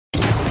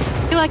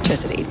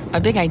Electricity,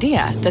 a big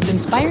idea that's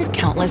inspired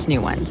countless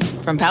new ones.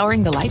 From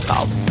powering the light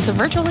bulb to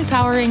virtually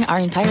powering our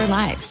entire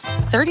lives.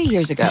 30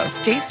 years ago,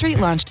 State Street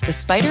launched the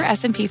SPDR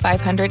S&P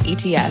 500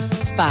 ETF,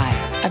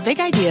 SPY. A big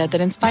idea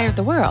that inspired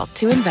the world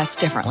to invest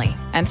differently.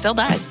 And still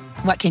does.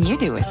 What can you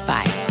do with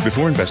SPY?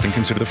 Before investing,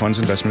 consider the fund's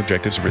investment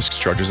objectives, risks,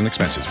 charges, and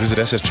expenses. Visit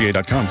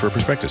ssga.com for a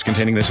prospectus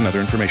containing this and other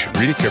information.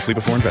 Read it carefully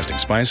before investing.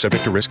 SPY is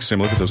subject to risks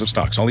similar to those of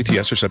stocks. All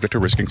ETFs are subject to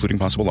risk, including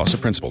possible loss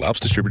of principal. Alps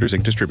Distributors,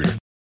 Inc. Distributor.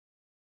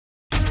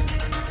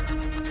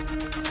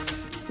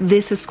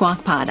 This is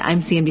Squawk Pod. I'm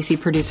CNBC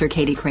producer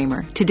Katie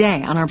Kramer.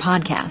 Today on our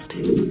podcast,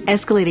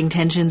 escalating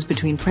tensions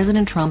between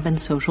President Trump and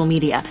social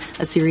media,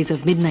 a series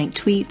of midnight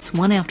tweets,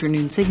 one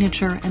afternoon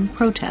signature, and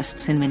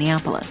protests in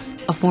Minneapolis.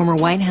 A former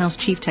White House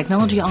chief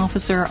technology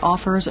officer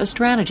offers a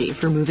strategy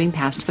for moving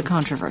past the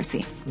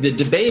controversy. The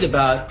debate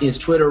about is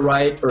Twitter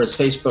right or is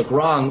Facebook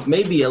wrong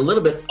may be a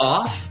little bit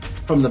off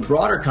from the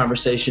broader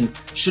conversation.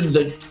 Should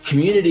the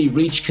community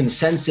reach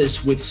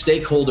consensus with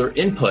stakeholder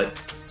input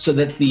so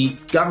that the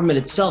government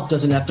itself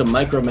doesn't have to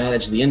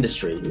micromanage the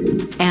industry?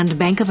 And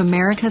Bank of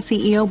America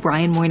CEO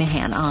Brian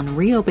Moynihan on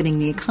reopening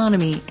the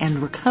economy and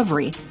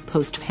recovery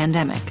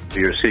post-pandemic.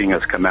 You're seeing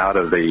us come out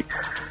of the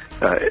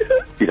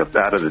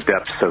out of the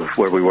depths of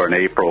where we were in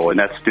April, and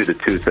that's due to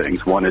two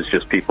things. One is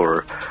just people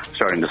are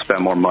starting to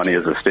spend more money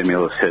as the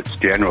stimulus hits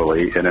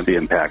generally, and then the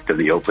impact of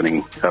the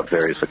opening of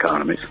various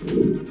economies.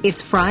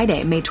 It's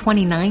Friday, May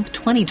 29th,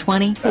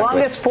 2020.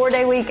 Longest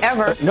 4-day week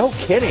ever. No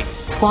kidding.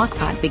 Squawk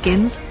Pod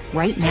begins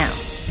right now.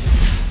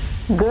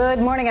 Good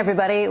morning,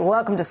 everybody.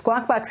 Welcome to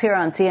Squawk Box here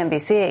on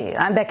CNBC.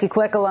 I'm Becky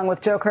Quick, along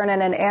with Joe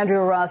Kernan and Andrew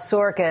Ross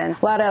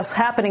Sorkin. A lot else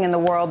happening in the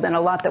world and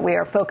a lot that we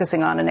are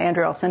focusing on. And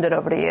Andrew, I'll send it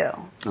over to you.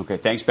 Okay,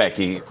 thanks,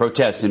 Becky.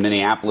 Protests in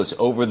Minneapolis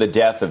over the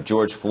death of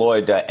George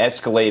Floyd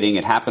escalating.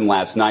 It happened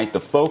last night. The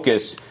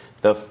focus,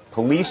 the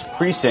police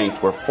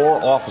precinct where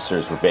 4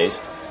 officers were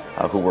based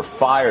who were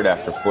fired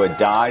after Floyd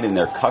died in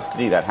their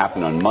custody. That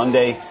happened on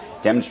Monday.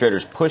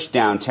 Demonstrators pushed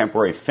down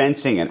temporary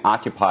fencing and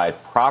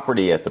occupied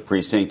property at the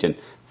precinct, and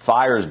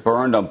fires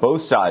burned on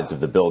both sides of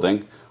the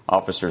building.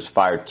 Officers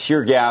fired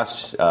tear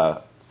gas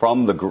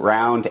from the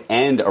ground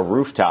and a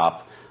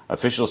rooftop.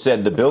 Officials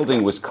said the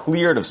building was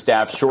cleared of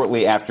staff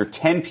shortly after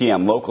 10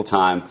 p.m. local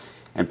time,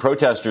 and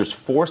protesters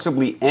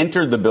forcibly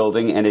entered the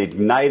building and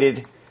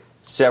ignited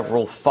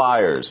several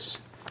fires.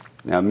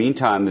 Now,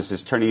 meantime, this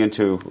is turning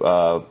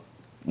into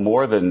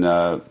more than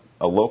a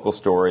local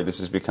story. This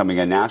is becoming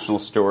a national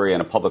story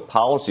and a public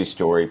policy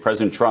story.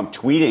 President Trump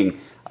tweeting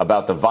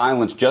about the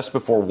violence just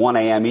before 1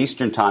 a.m.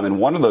 Eastern time, and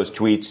one of those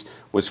tweets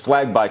was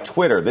flagged by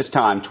Twitter. This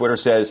time, Twitter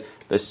says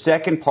the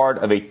second part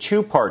of a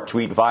 2-part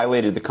tweet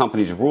violated the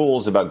company's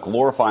rules about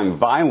glorifying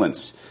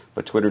violence,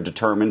 but Twitter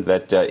determined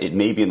that it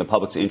may be in the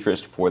public's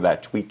interest for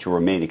that tweet to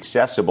remain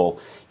accessible.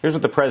 Here's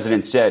what the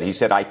president said. He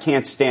said, "I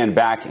can't stand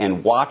back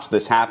and watch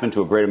this happen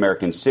to a great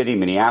American city,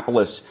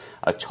 Minneapolis.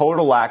 A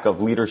total lack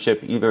of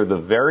leadership. Either the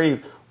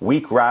very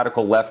weak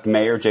radical left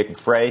mayor, Jacob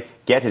Frey,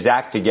 get his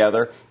act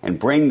together and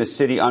bring the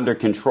city under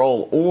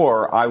control,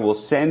 or I will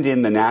send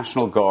in the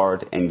National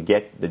Guard and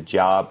get the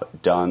job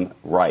done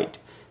right.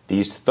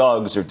 These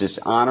thugs are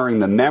dishonoring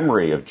the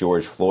memory of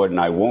George Floyd, and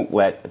I won't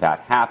let that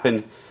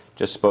happen."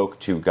 Just spoke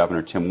to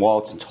Governor Tim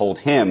Walz and told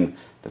him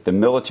that the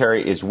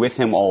military is with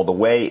him all the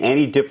way,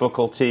 any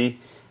difficulty,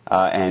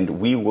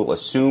 and we will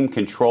assume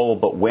control.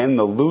 But when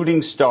the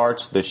looting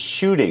starts, the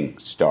shooting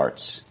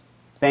starts.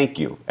 Thank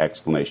you!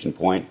 Exclamation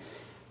point.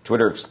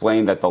 Twitter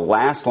explained that the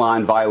last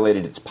line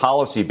violated its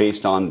policy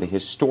based on the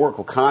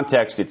historical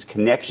context, its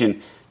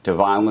connection to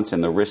violence,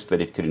 and the risk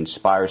that it could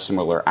inspire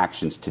similar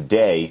actions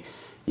today.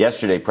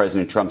 Yesterday,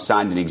 President Trump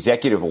signed an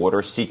executive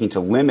order seeking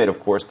to limit, of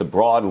course, the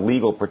broad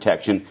legal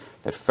protection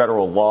that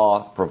federal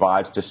law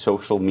provides to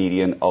social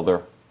media and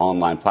other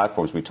online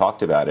platforms. We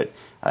talked about it.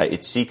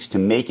 It seeks to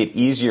make it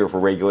easier for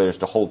regulators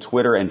to hold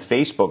Twitter and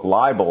Facebook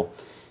liable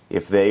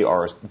if they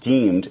are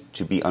deemed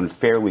to be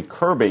unfairly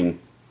curbing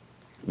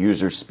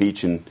user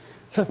speech. And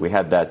we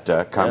had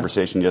that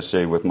conversation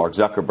yesterday with Mark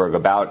Zuckerberg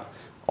about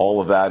all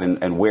of that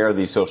and where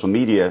these social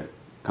media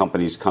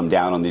companies come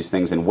down on these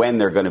things and when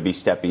they're going to be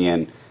stepping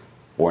in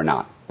or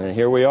not. And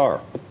here we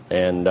are.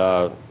 And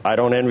I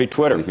don't envy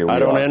Twitter. I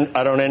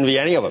don't envy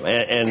any of them.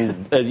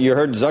 And you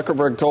heard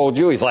Zuckerberg told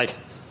you, he's like,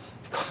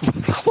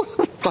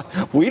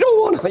 we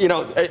don't want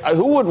to,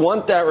 who would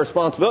want that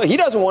responsibility? He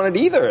doesn't want it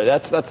either.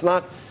 That's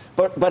not.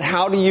 But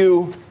how do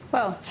you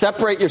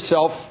separate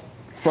yourself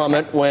from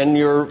it when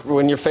you're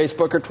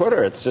Facebook or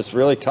Twitter? It's just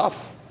really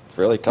tough. It's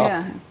really tough.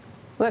 Yeah.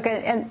 Look,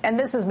 and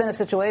this has been a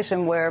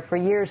situation where for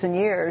years and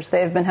years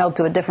they've been held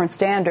to a different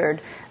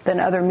standard than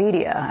other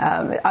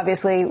media.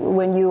 Obviously,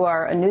 when you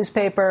are a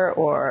newspaper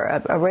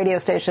or a radio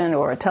station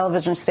or a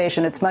television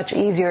station, it's much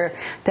easier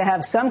to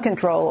have some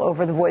control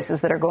over the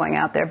voices that are going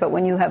out there. But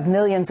when you have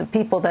millions of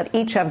people that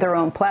each have their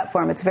own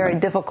platform, it's very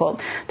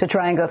difficult to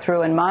try and go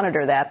through and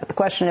monitor that. But the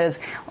question has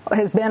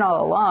been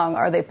all along,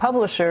 are they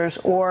publishers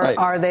or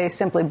are they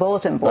simply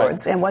bulletin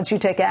boards? And once you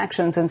take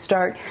actions and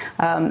start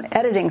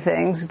editing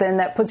things, then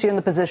that puts you in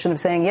the position of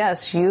saying,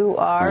 yes, you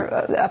are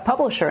a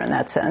publisher in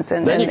that sense.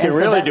 And then you can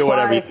really do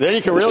whatever. Then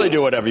you can really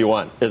do whatever you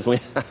want.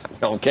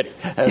 No, I'm kidding.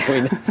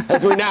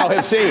 As we now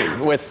have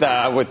seen with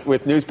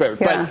newspapers.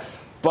 Yeah.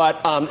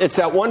 But it's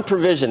that one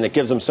provision that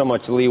gives them so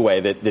much leeway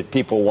that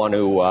people want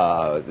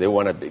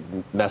to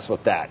mess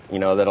with that.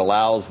 That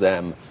allows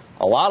them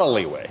a lot of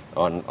leeway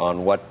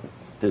on what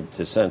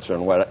to censor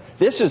and what.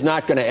 This is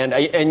not going to end.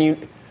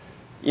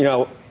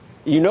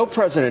 And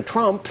President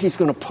Trump, he's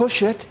going to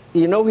push it.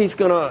 He's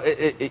going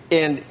to,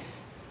 and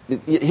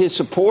his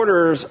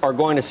supporters are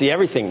going to see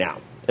everything now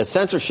as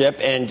censorship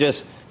and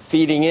just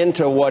feeding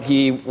into what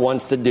he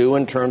wants to do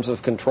in terms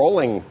of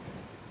controlling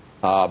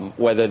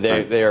whether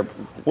they're.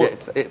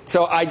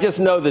 So I just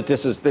know that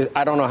this is.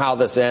 I don't know how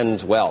this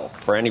ends well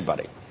for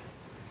anybody.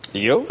 Do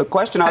you? The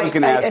question I was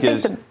going to ask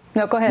is.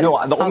 No, go ahead.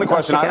 No, the only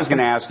question I was going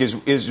to ask is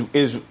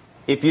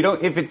if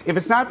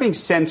it's not being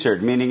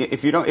censored, meaning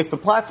if the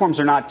platforms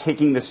are not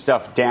taking this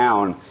stuff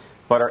down,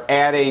 but are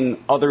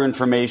adding other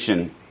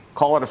information,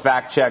 call it a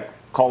fact check,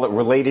 call it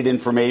related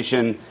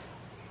information,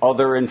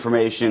 other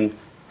information,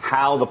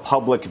 how the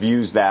public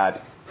views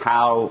that,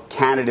 how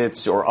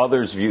candidates or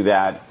others view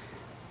that,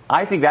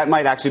 I think that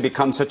might actually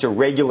become such a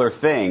regular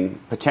thing,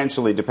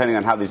 potentially, depending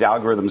on how these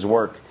algorithms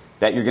work,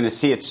 that you're going to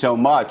see it so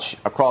much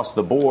across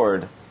the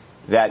board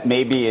that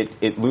maybe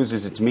it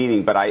loses its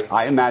meaning. But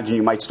I imagine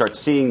you might start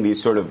seeing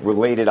these sort of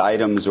related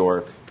items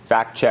or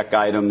fact check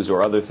items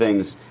or other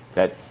things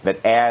that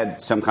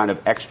add some kind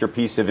of extra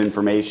piece of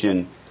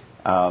information.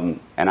 And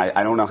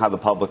I don't know how the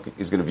public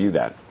is going to view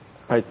that.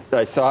 I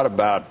thought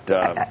about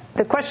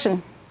the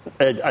question.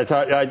 I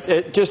thought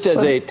just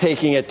as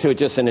taking it to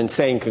just an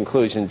insane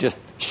conclusion, just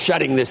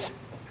shutting this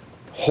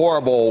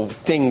horrible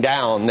thing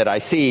down that I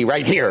see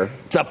right here.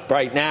 It's up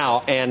right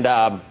now. And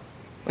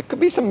there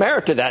could be some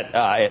merit to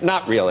that.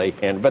 Not really.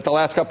 But the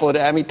last couple of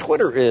days,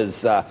 Twitter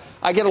is,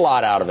 I get a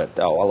lot out of it,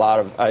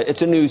 though.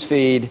 It's a news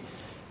feed.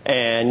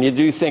 And you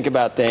do think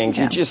about things.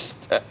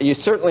 Yeah. You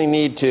certainly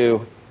need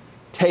to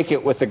take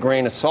it with a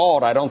grain of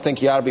salt. I don't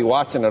think you ought to be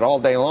watching it all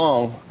day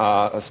long,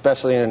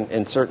 especially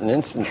in certain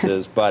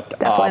instances. But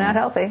definitely not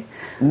healthy.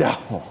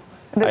 No.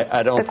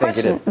 I don't think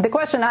it is. The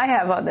question I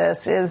have on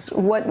this is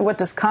what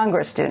does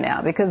Congress do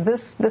now? Because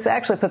this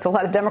actually puts a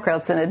lot of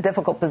Democrats in a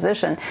difficult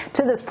position.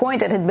 To this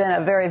point, it had been a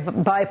very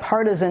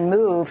bipartisan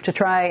move to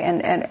try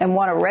and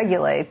want to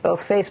regulate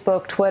both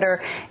Facebook,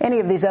 Twitter, any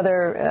of these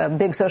other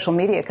big social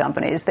media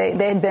companies. They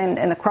had been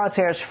in the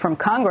crosshairs from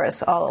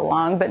Congress all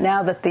along, but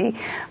now that the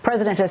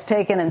president has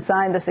taken and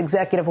signed this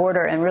executive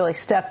order and really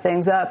stepped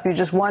things up, you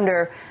just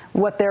wonder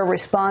what their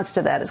response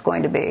to that is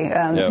going to be.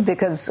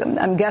 Because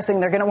I'm guessing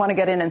they're going to want to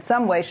get in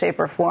some way, shape,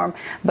 or form.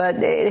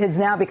 But it has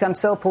now become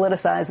so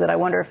politicized that I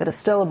wonder if it is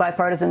still a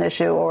bipartisan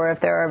issue or if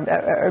there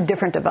are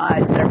different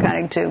divides that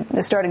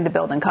are starting to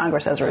build in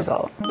Congress as a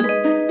result.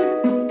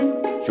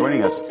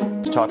 Joining us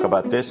to talk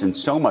about this and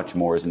so much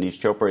more is Anish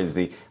Chopra. Is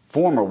the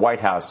former White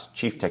House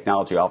Chief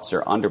Technology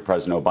Officer under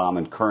President Obama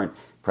and current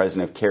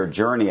president of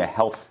CareJourney, a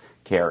health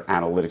care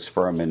analytics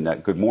firm.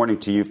 And good morning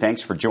to you.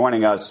 Thanks for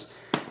joining us.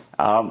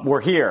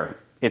 We're here.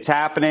 It's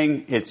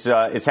happening. It's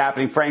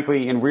happening,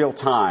 frankly, in real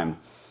time.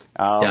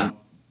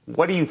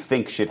 What do you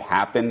think should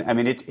happen?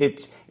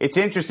 It's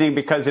interesting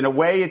because in a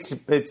way it's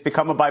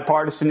become a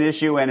bipartisan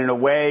issue, and in a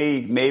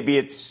way maybe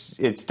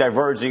it's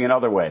diverging in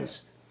other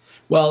ways.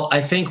 Well,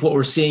 I think what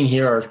we're seeing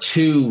here are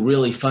two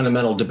really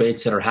fundamental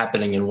debates that are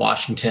happening in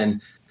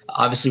Washington.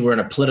 Obviously, we're in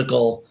a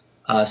political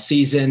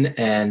season,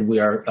 and we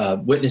are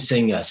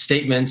witnessing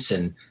statements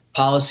and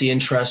policy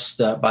interests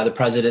by the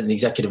president and the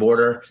executive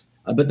order.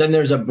 But then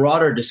there's a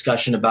broader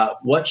discussion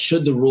about what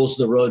should the rules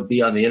of the road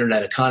be on the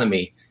internet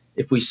economy.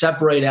 If we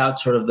separate out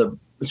sort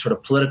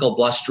of political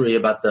blustery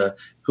about the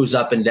who's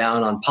up and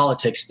down on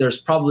politics, there's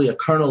probably a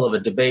kernel of a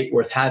debate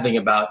worth having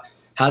about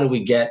how do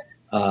we get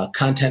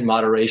content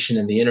moderation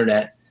in the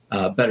internet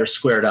better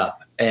squared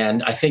up.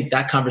 And I think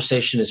that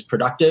conversation is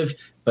productive,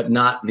 but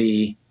not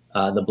the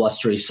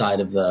blustery side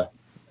of the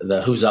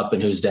who's up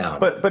and who's down.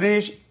 But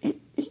Anish,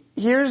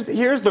 here's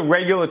the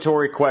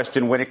regulatory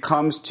question when it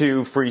comes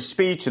to free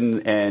speech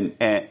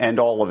and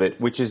all of it,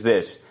 which is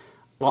this.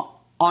 Well,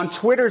 on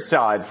Twitter's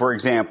side, for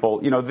example,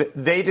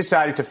 they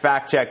decided to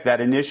fact check that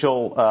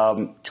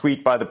initial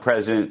tweet by the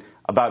president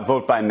about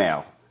vote by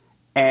mail.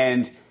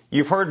 And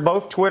you've heard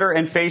both Twitter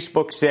and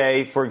Facebook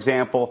say, for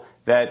example,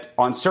 that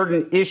on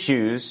certain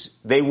issues,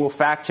 they will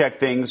fact check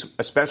things,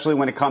 especially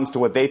when it comes to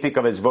what they think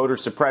of as voter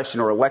suppression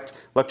or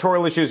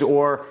electoral issues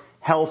or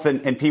health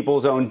and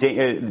people's own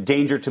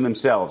danger to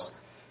themselves.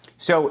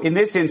 So in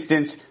this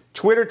instance,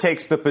 Twitter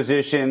takes the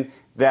position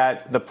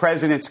that the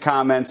president's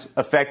comments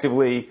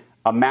effectively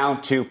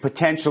amount to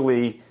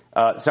potentially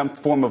some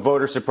form of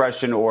voter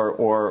suppression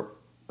or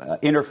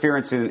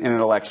interference in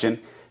an election.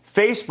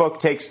 Facebook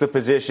takes the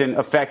position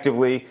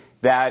effectively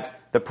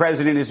that the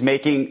president is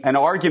making an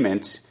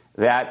argument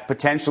that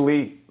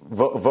potentially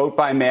vote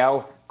by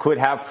mail could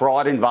have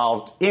fraud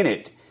involved in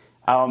it.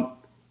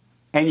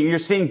 And you're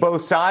seeing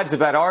both sides of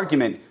that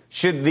argument.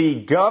 Should the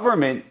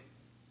government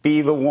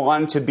be the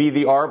one to be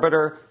the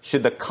arbiter?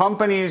 Should the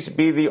companies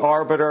be the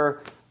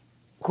arbiter?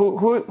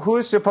 Who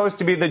is supposed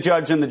to be the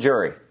judge and the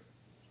jury?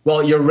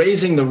 Well, you're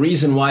raising the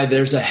reason why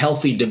there's a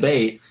healthy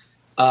debate.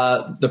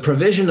 The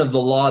provision of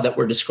the law that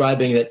we're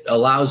describing that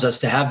allows us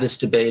to have this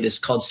debate is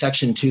called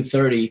Section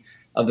 230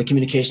 of the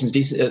Communications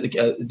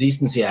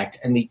Decency Act.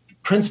 And the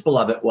principle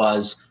of it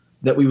was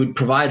that we would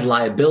provide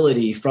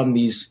liability from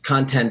these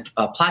content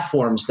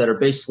platforms that are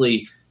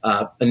basically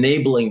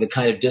enabling the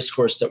kind of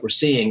discourse that we're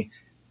seeing.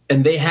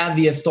 And they have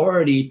the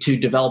authority to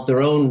develop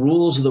their own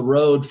rules of the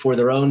road for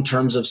their own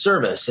terms of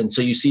service. And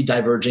so you see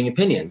diverging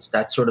opinions.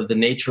 That's sort of the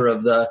nature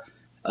of the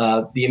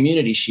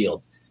immunity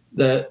shield.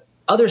 The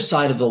other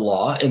side of the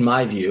law, in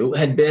my view,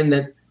 had been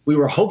that we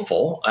were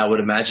hopeful, I would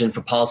imagine,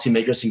 for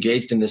policymakers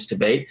engaged in this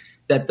debate,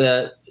 that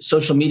the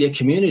social media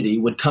community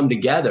would come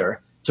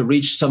together to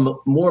reach some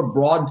more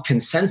broad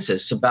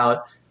consensus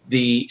about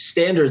the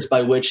standards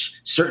by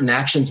which certain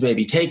actions may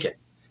be taken.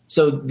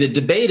 So the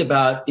debate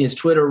about is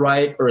Twitter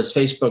right or is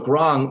Facebook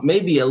wrong may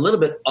be a little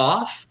bit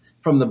off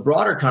from the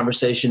broader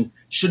conversation.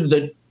 Should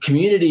the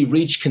community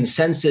reach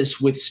consensus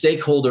with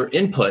stakeholder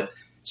input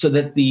so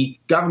that the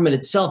government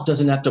itself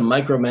doesn't have to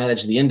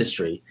micromanage the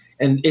industry?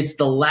 And it's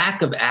the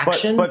lack of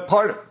action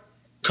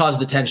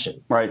caused the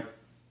tension. Right.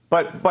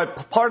 But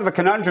part of the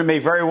conundrum may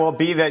very well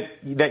be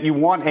that you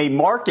want a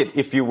market,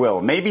 if you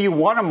will. Maybe you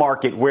want a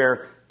market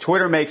where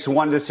Twitter makes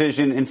one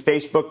decision and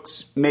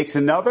Facebook makes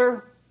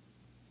another,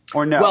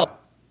 or no? Well,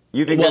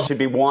 you think there should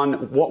be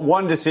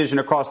one decision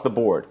across the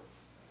board?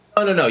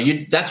 No.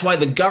 That's why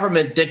the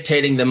government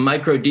dictating the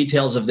micro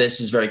details of this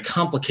is very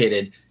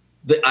complicated.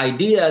 The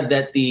idea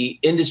that the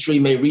industry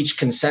may reach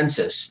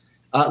consensus.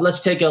 Let's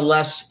take a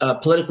less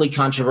politically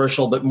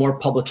controversial but more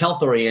public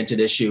health oriented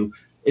issue.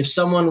 If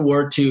someone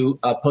were to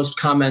post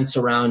comments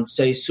around,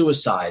 say,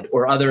 suicide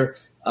or other,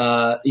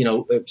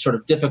 sort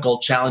of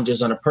difficult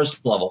challenges on a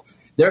personal level,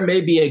 there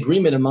may be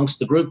agreement amongst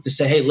the group to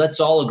say, hey,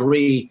 let's all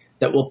agree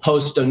that we'll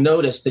post a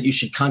notice that you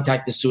should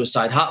contact the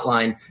suicide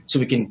hotline so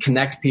we can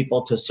connect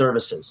people to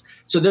services.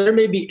 So there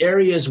may be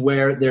areas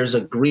where there's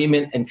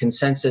agreement and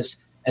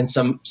consensus and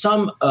some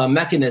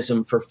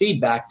mechanism for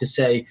feedback to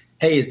say,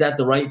 hey, is that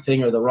the right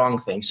thing or the wrong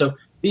thing? So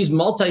these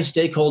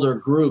multi-stakeholder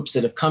groups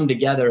that have come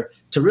together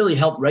to really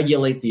help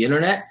regulate the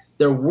internet,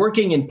 they're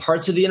working in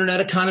parts of the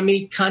internet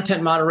economy.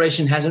 Content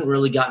moderation hasn't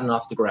really gotten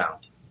off the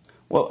ground.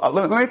 Well,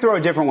 let me throw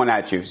a different one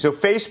at you. So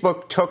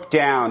Facebook took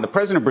down, the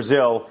president of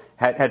Brazil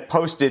had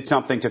posted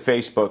something to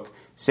Facebook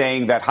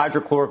saying that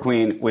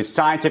hydrochloroquine was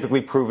scientifically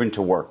proven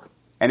to work.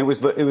 And it was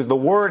the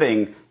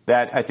wording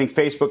that I think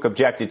Facebook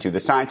objected to, the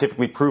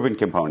scientifically proven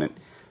component.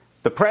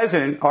 The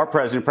president, our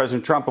president,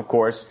 President Trump, of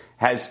course,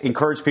 has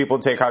encouraged people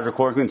to take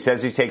hydrochloroquine,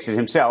 says he takes it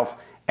himself,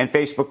 and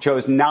Facebook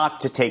chose not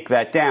to take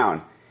that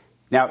down.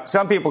 Now,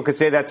 some people could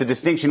say that's a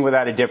distinction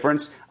without a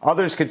difference.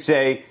 Others could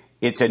say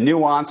it's a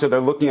nuance, or they're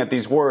looking at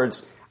these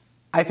words.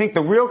 I think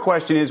the real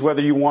question is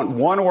whether you want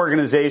one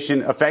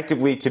organization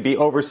effectively to be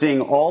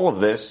overseeing all of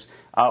this,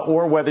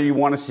 or whether you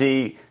want to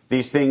see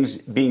these things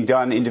being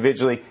done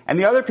individually. And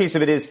the other piece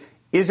of it is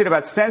it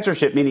about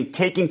censorship, meaning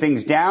taking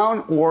things down,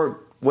 or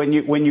when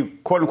you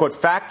quote unquote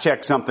fact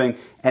check something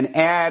and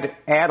add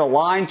a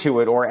line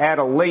to it or add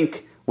a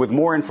link with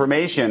more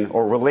information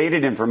or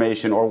related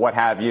information or what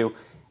have you,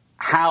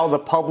 how the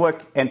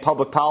public and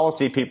public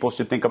policy people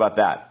should think about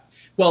that?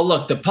 Well,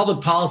 look, the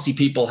public policy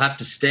people have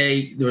to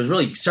stay. There was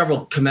really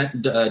several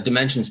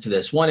dimensions to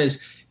this. One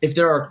is if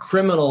there are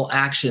criminal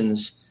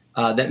actions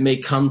that may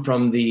come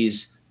from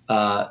these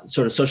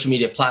sort of social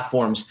media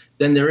platforms,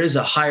 then there is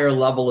a higher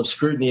level of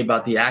scrutiny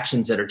about the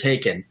actions that are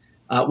taken.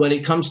 When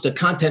it comes to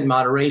content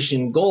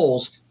moderation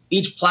goals,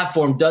 each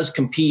platform does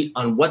compete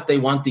on what they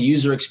want the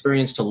user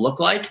experience to look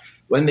like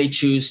when they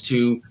choose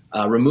to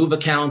remove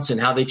accounts and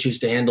how they choose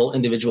to handle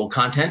individual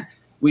content.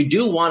 We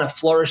do want a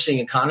flourishing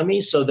economy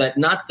so that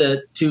not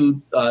the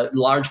two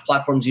large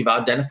platforms you've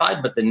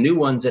identified, but the new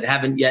ones that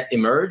haven't yet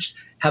emerged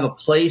have a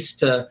place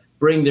to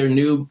bring their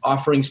new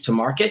offerings to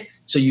market.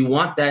 So you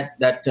want that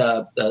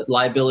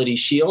liability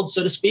shield,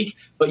 so to speak,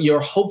 but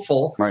you're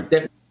hopeful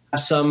that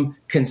some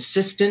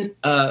consistent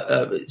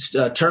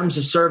terms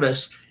of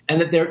service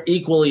and that they're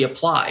equally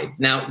applied.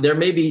 Now, there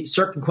may be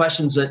certain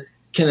questions that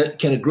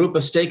can a group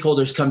of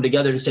stakeholders come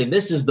together to say,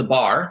 this is the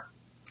bar.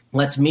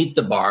 Let's meet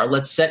the bar.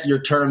 Let's set your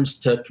terms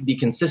to be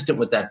consistent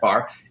with that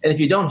bar. And if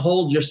you don't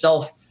hold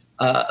yourself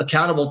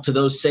accountable to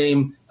those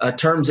same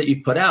terms that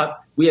you've put out,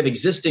 we have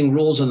existing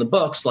rules on the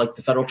books, like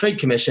the Federal Trade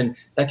Commission,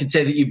 that could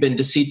say that you've been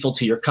deceitful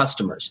to your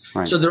customers.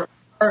 Right. So there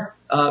are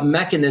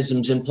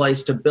mechanisms in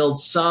place to build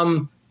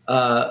some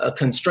a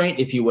constraint,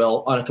 if you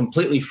will, on a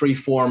completely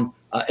free-form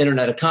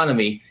internet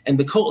economy. And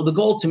the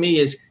goal to me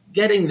is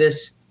getting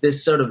this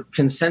sort of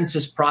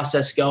consensus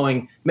process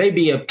going,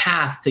 maybe a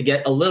path to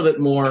get a little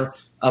bit more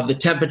of the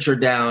temperature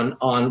down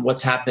on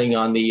what's happening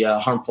on the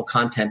harmful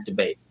content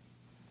debate.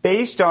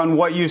 Based on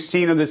what you've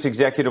seen in this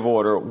executive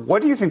order,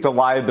 what do you think the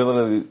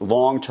liability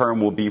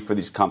long-term will be for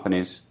these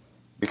companies?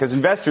 Because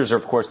investors are,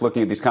 of course,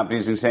 looking at these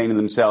companies and saying to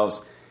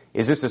themselves,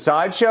 is this a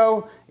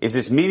sideshow? Is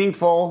this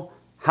meaningful?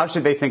 How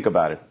should they think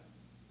about it?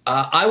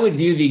 I would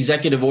view the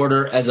executive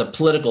order as a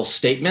political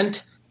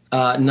statement,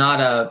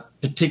 not a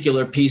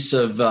particular piece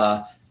of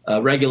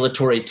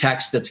regulatory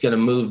text that's going to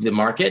move the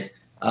market.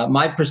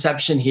 My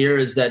perception here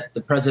is that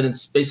the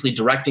president's basically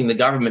directing the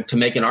government to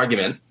make an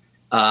argument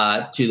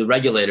to the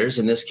regulators,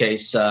 in this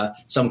case,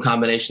 some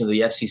combination of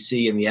the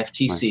FCC and the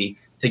FTC,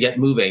 to get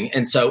moving.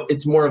 And so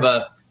it's more of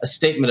a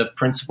statement of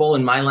principle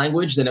in my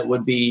language than it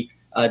would be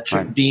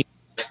deemed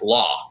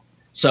law.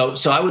 So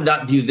I would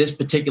not view this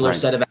particular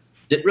set of actions.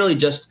 It really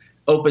just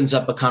opens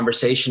up a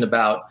conversation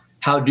about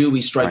how do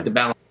we strike the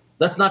balance.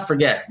 Let's not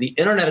forget, the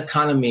internet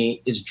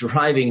economy is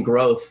driving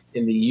growth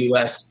in the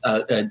U.S.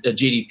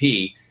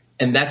 GDP,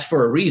 and that's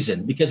for a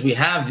reason, because we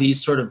have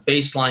these sort of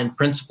baseline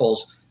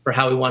principles for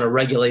how we want to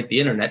regulate the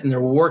internet, and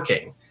they're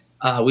working.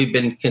 We've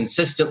been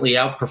consistently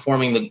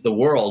outperforming the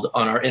world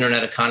on our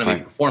internet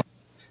economy performance.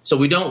 So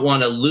we don't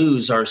want to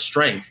lose our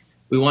strength.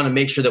 We want to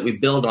make sure that we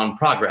build on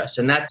progress.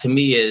 And that, to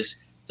me,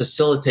 is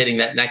facilitating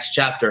that next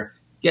chapter,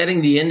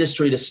 getting the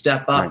industry to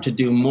step up to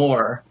do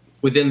more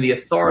within the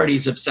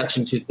authorities of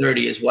Section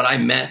 230 is what I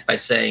meant by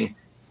saying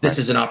this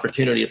is an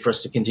opportunity for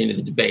us to continue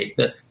the debate.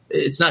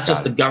 It's not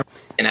just the government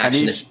in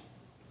action.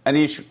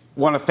 Anish,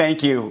 want to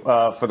thank you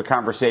for the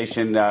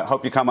conversation.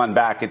 Hope you come on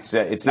back.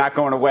 It's not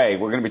going away.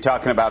 We're going to be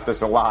talking about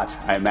this a lot,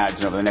 I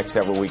imagine, over the next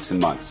several weeks and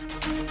months.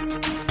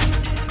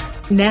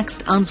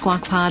 Next on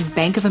Squawk Pod,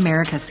 Bank of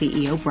America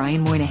CEO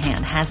Brian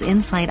Moynihan has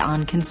insight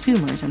on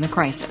consumers and the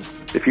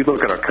crisis. If you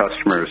look at our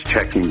customers'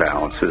 checking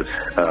balances,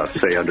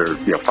 say under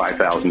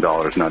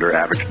 $5,000 and under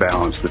average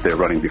balance that they're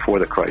running before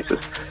the crisis,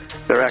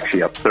 they're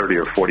actually up 30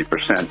 or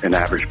 40% in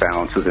average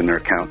balances in their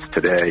accounts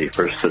today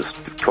versus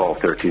 12,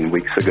 13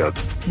 weeks ago.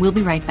 We'll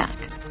be right back.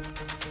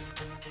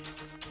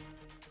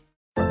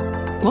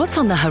 What's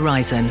on the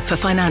horizon for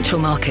financial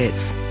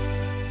markets?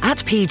 At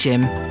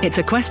PGIM, it's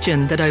a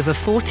question that over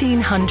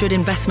 1,400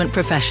 investment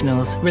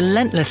professionals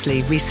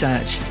relentlessly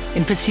research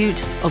in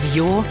pursuit of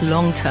your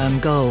long-term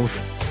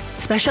goals.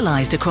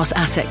 Specialized across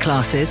asset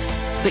classes,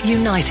 but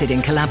united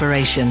in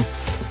collaboration,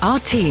 our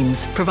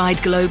teams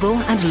provide global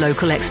and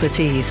local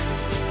expertise.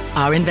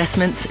 Our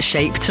investments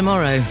shape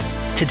tomorrow,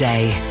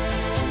 today.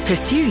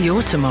 Pursue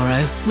your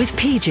tomorrow with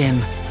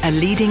PGIM, a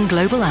leading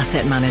global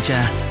asset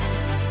manager.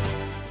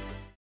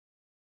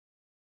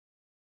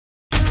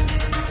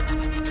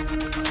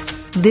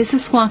 This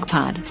is Squawk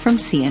Pod from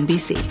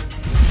CNBC.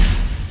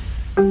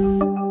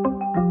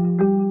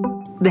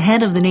 The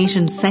head of the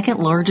nation's second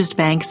largest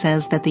bank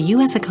says that the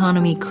U.S.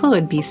 economy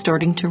could be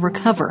starting to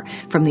recover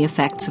from the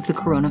effects of the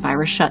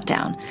coronavirus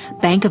shutdown.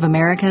 Bank of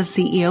America's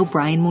CEO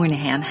Brian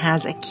Moynihan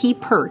has a key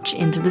perch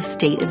into the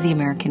state of the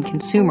American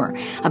consumer.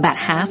 About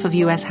half of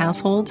U.S.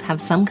 households have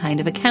some kind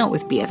of account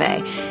with B of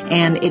A,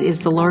 and it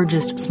is the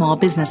largest small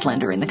business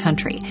lender in the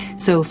country.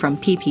 So from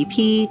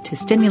PPP to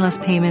stimulus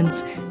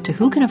payments to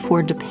who can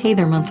afford to pay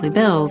their monthly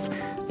bills,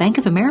 Bank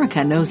of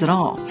America knows it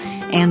all.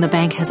 And the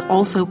bank has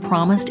also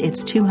promised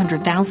its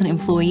 200,000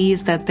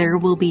 employees that there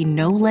will be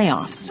no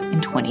layoffs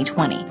in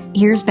 2020.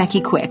 Here's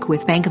Becky Quick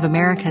with Bank of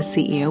America's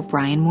CEO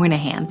Brian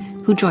Moynihan,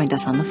 who joined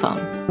us on the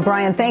phone.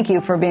 Brian, thank you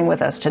for being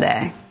with us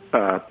today.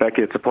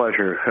 Becky, it's a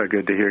pleasure.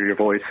 Good to hear your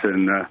voice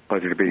and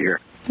pleasure to be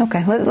here.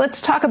 Okay,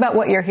 let's talk about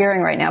what you're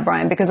hearing right now,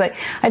 Brian, because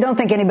I don't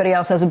think anybody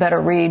else has a better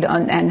read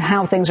on and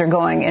how things are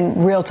going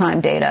in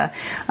real-time data.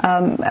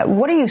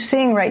 What are you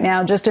seeing right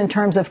now just in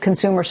terms of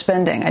consumer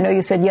spending? I know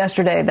you said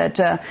yesterday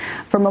that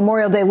for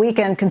Memorial Day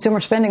weekend, consumer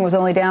spending was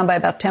only down by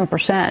about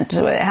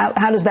 10%.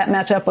 How does that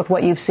match up with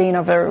what you've seen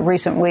over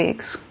recent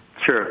weeks?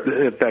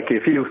 Sure. Becky,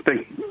 if you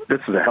think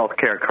this is a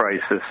healthcare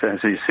crisis,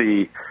 as you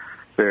see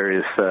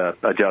various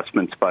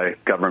adjustments by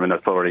government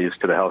authorities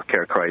to the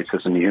healthcare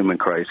crisis and the human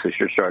crisis,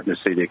 you're starting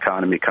to see the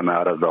economy come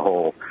out of the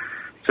hole.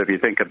 So if you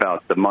think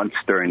about the months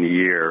during the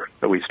year,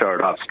 we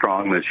started off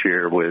strong this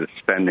year with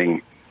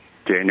spending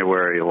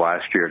January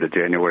last year to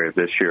January of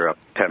this year up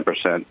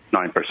 10%,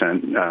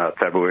 9%.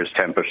 February was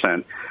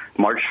 10%.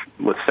 March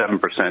was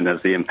 7%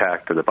 as the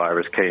impact of the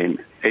virus came.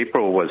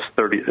 April was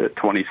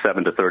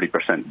 27 to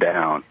 30%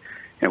 down.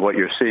 And what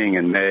you're seeing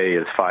in May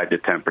is 5 to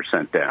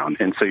 10% down.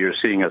 And so you're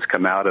seeing us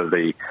come out of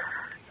the,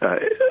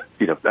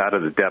 out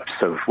of the depths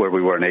of where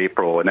we were in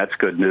April, and that's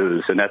good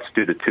news. And that's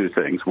due to two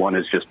things. One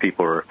is just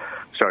people are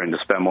starting to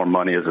spend more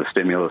money as the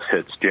stimulus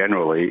hits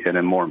generally, and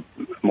then more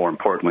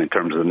importantly, in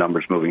terms of the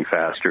numbers moving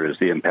faster, is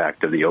the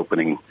impact of the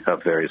opening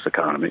of various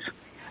economies.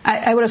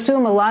 I would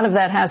assume a lot of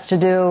that has to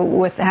do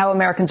with how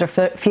Americans are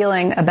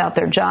feeling about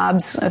their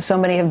jobs. So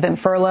many have been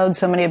furloughed,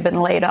 so many have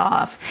been laid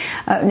off.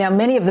 Now,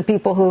 many of the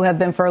people who have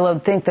been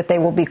furloughed think that they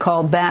will be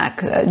called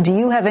back. Do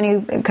you have any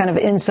kind of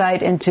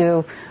insight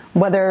into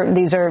whether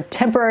these are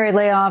temporary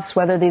layoffs,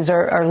 whether these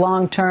are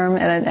long-term?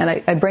 And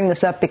I bring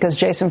this up because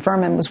Jason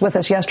Furman was with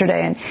us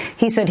yesterday, and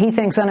he said he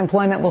thinks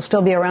unemployment will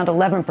still be around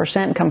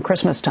 11% come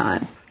Christmas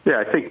time. Yeah,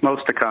 I think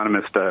most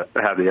economists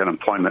have the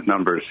unemployment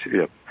numbers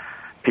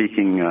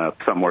peaking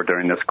somewhere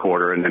during this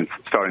quarter and then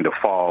starting to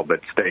fall, but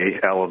stay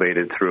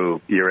elevated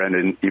through year end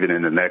and even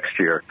into next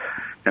year.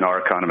 And our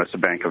economists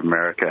at Bank of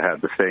America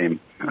have the same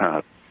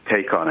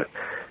take on it.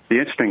 The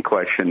interesting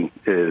question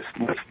is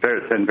what's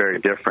been very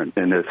different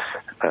in this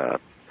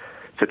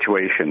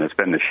situation has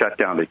been the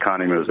shutdown of the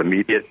economy was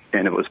immediate,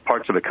 and it was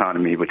parts of the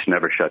economy which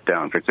never shut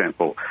down. For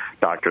example,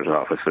 doctor's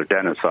office or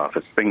dentist's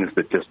office, things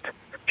that just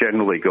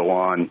generally go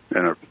on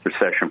in a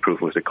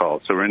recession-proof, was it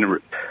called. So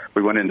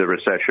we went into a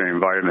recessionary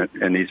environment,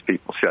 and these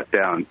people shut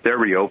down. They're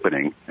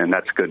reopening, and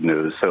that's good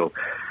news. So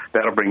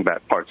that'll bring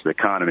back parts of the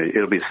economy.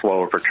 It'll be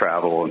slower for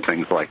travel and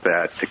things like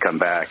that to come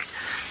back.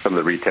 Some of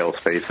the retail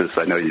spaces,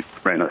 I know you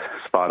ran a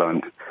spot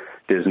on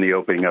Disney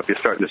opening up. You're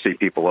starting to see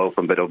people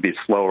open, but it'll be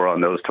slower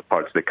on those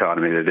parts of the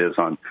economy than it is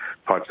on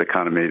parts of the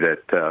economy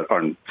that are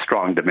in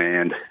strong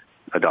demand,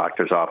 a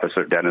doctor's office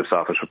or dentist's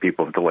office where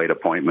people have delayed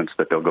appointments,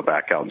 that they'll go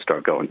back out and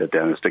start going to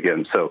dentist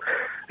again. So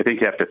I think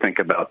you have to think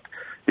about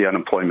the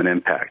unemployment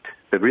impact.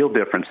 The real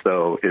difference,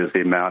 though, is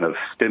the amount of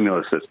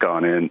stimulus that's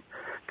gone in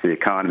to the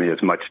economy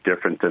is much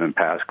different than in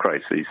past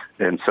crises.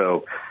 And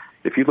so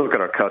if you look at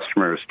our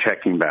customers'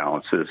 checking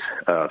balances,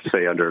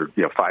 say under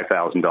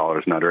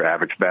 $5,000 and under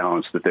average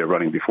balance that they're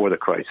running before the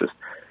crisis,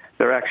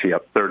 they're actually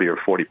up 30 or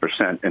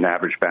 40% in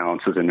average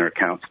balances in their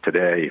accounts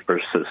today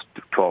versus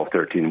 12,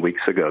 13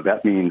 weeks ago.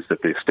 That means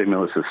that the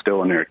stimulus is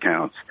still in their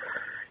accounts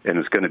and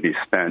it's going to be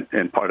spent,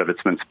 and part of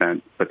it's been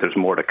spent, but there's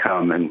more to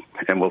come, and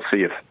we'll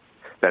see if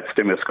that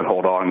stimulus can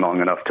hold on long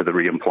enough to the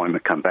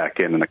reemployment come back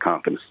in and the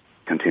confidence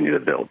continue to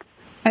build.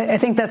 I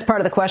think that's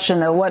part of the question,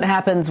 though. What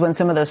happens when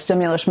some of those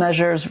stimulus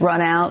measures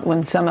run out,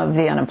 when some of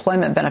the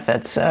unemployment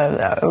benefits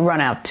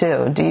run out,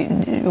 too?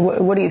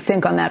 What do you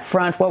think on that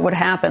front? What would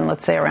happen,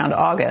 let's say, around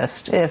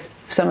August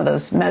if some of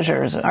those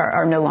measures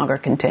are no longer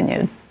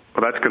continued?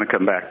 Well, that's going to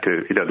come back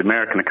to, the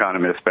American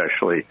economy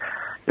especially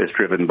is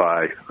driven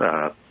by,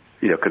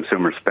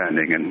 consumer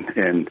spending.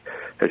 And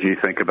as you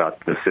think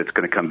about this, it's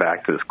going to come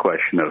back to this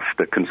question of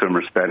the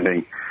consumer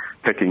spending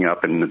picking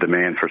up and the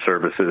demand for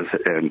services,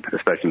 and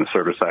especially in the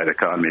service side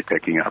economy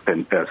picking up,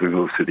 and as we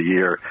move through the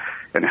year,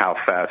 and how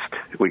fast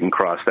we can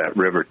cross that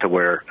river to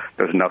where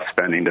there's enough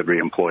spending to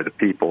reemploy the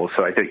people.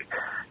 So I think,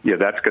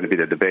 that's going to be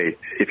the debate.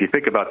 If you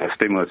think about the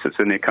stimulus that's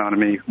in the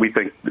economy, we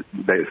think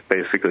that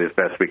basically, as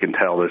best we can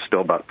tell, there's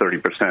still about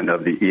 30%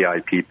 of the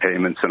EIP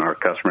payments in our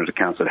customers'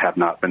 accounts that have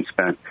not been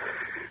spent.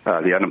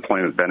 The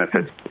unemployment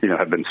benefits,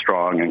 have been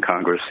strong, and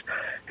Congress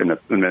and the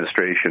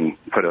administration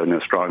put in a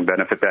strong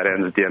benefit. That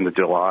ends at the end of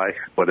July.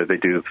 Whether they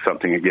do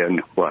something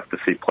again, we'll have to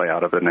see play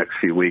out over the next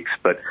few weeks.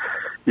 But,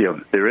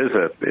 there is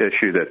a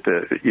issue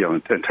that,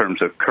 in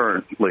terms of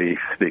currently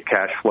the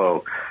cash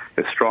flow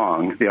is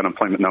strong. The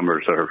unemployment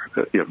numbers are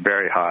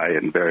very high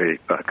and very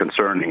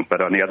concerning.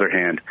 But on the other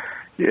hand,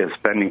 as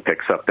spending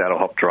picks up, that'll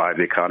help drive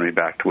the economy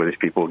back to where these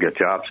people will get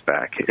jobs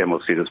back, and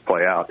we'll see this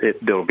play out.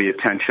 There'll be a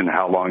tension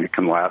how long it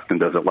can last, and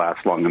does it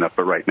last long enough?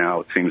 But right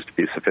now, it seems to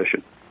be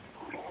sufficient.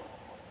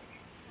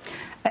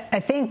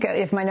 I think,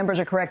 if my numbers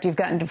are correct, you've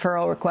gotten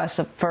deferral requests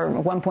for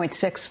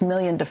 1.6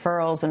 million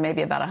deferrals, and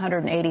maybe about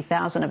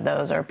 180,000 of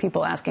those are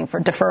people asking for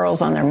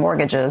deferrals on their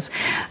mortgages.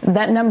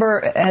 That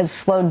number has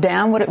slowed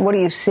down. What are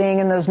you seeing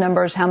in those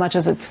numbers? How much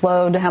has it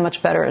slowed? How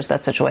much better is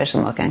that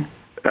situation looking?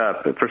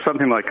 For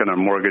something like on our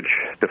mortgage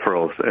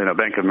deferrals,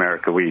 Bank of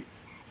America, we're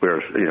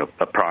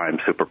a prime,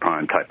 super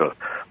prime type of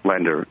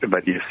lender,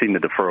 but you've seen the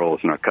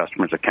deferrals in our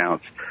customers'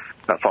 accounts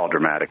fall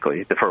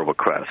dramatically, deferral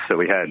requests. So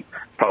we had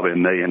probably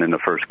 1 million in the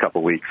first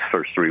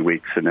 3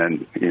 weeks, and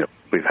then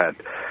we've had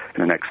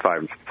in the next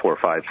 4 or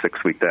 5,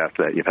 6 weeks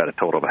after that, you've had a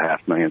total of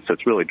 500,000. So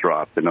it's really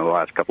dropped. And in the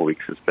last couple of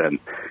weeks, it's been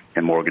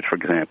in mortgage, for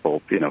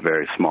example,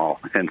 very small.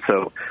 And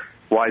so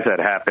why is that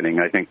happening?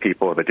 I think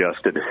people have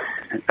adjusted,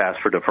 asked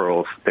for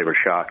deferrals. They were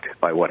shocked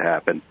by what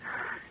happened.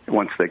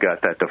 Once they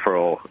got that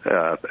deferral,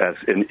 as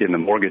in the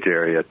mortgage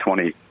area,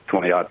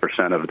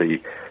 20-odd% of the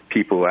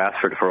people who asked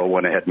for deferral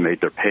went ahead and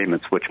made their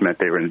payments, which meant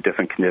they were in a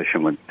different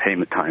condition when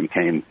payment time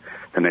came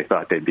than they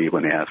thought they'd be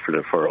when they asked for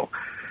deferral.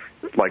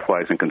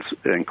 Likewise,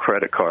 in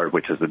credit card,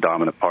 which is the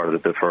dominant part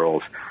of the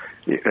deferrals,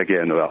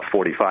 again, about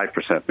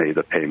 45% made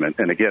the payment.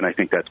 And again, I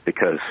think that's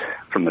because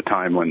from the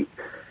time when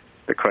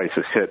the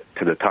crisis hit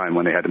to the time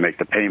when they had to make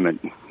the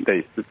payment,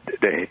 they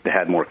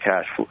had more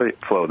cash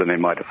flow than they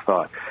might have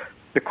thought.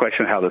 The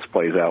question of how this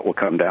plays out will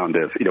come down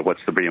to,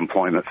 what's the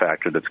reemployment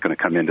factor that's going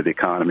to come into the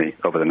economy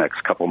over the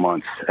next couple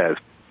months as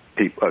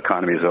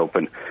economy is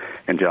open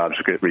and jobs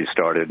get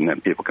restarted and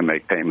then people can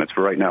make payments.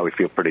 But right now we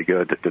feel pretty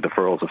good that the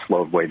deferrals have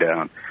slowed way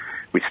down.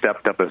 We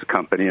stepped up as a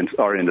company, and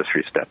our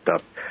industry stepped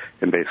up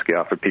and basically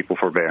offered people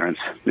forbearance,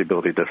 the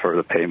ability to defer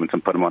the payments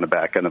and put them on the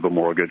back end of a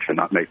mortgage and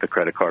not make the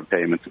credit card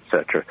payments, et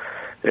cetera.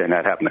 And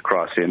that happened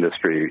across the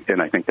industry, and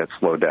I think that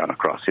slowed down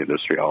across the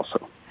industry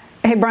also.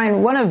 Hey,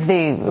 Brian, one of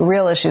the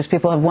real issues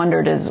people have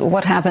wondered is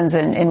what happens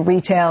in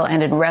retail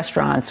and in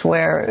restaurants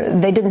where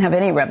they didn't have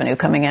any revenue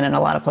coming in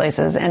a lot of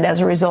places. And as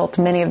a result,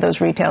 many of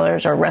those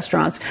retailers or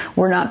restaurants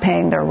were not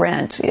paying their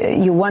rent.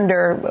 You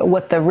wonder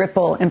what the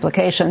ripple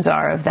implications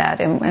are of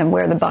that and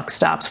where the buck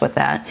stops with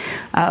that.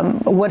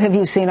 What have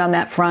you seen on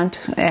that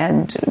front,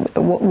 and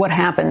what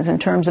happens in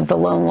terms of the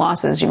loan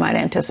losses you might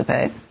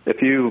anticipate?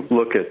 If you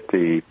look at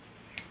the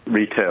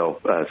retail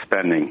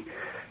spending,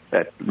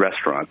 at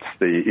restaurants.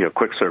 The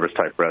quick service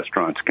type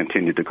restaurants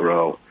continue to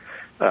grow.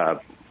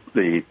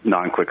 The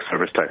non-quick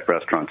service type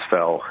restaurants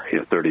fell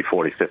 30,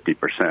 40,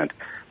 50%.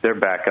 They're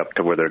back up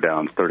to where they're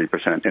down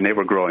 30%, and they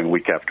were growing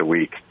week after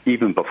week,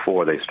 even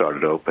before they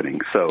started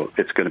opening. So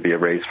it's going to be a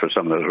race for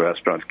some of those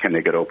restaurants. Can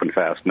they get open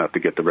fast enough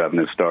to get the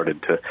revenue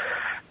started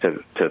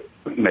to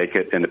make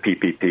it in the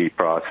PPP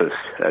process?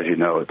 As you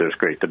know, there's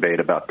great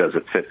debate about does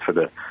it fit for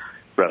the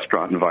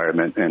restaurant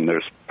environment, and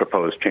there's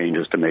proposed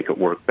changes to make it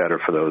work better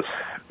for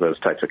those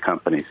types of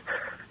companies.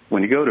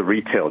 When you go to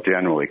retail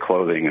generally,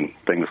 clothing and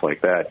things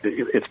like that,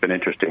 it's been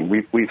interesting.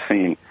 We've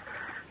seen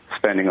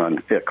spending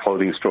on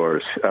clothing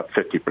stores up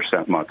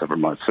 50% month over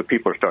month. So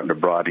people are starting to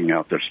broaden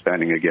out their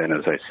spending again,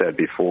 as I said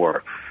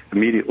before.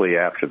 Immediately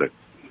after the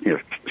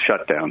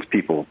shutdowns,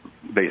 people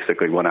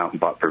basically went out and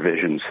bought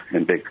provisions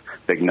in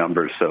big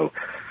numbers. So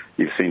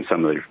you've seen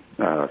some of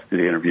the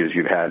interviews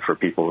you've had for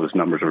people whose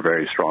numbers are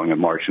very strong in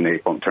March and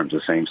April in terms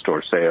of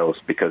same-store sales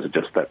because of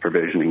just that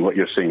provisioning. What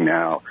you're seeing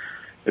now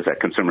is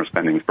that consumer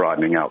spending is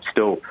broadening out,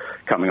 still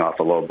coming off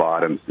a low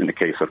bottom in the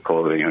case of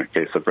clothing and in the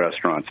case of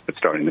restaurants, but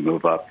starting to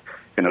move up.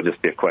 And it'll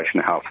just be a question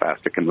of how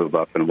fast it can move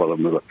up, and will it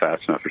move up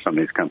fast enough for some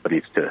of these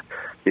companies to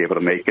be able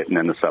to make it, and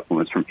then the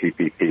supplements from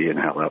PPP and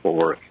how that will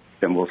work.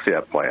 And we'll see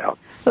that play out.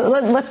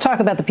 Let's talk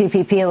about the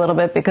PPP a little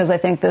bit, because I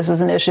think this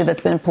is an issue that's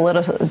been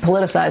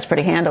politicized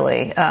pretty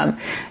handily.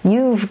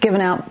 You've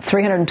given out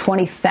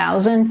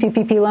 320,000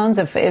 PPP loans,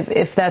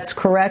 if that's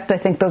correct. I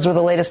think those were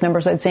the latest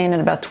numbers I'd seen,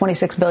 at about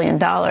 $26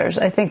 billion.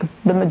 I think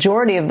the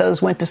majority of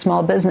those went to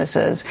small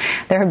businesses.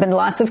 There have been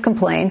lots of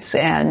complaints,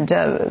 and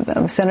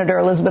Senator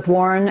Elizabeth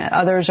Warren,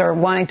 others are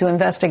wanting to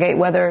investigate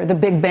whether the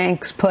big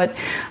banks put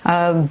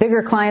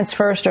bigger clients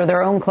first or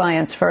their own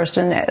clients first.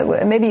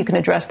 And maybe you can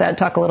address that,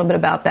 talk a little bit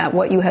about that,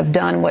 what you have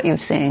done, what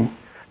you've seen.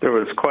 There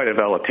was quite a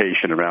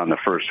volatility around the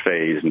first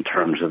phase in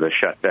terms of the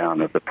shutdown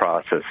of the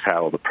process,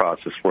 how the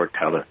process worked,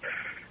 how the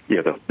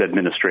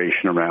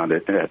administration around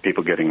it,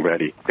 people getting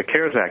ready. The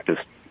CARES Act is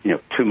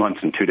 2 months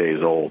and 2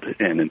 days old,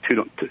 and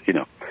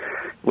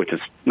which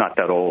is not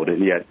that old,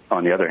 and yet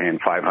on the other hand,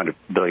 $500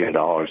 billion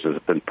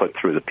has been put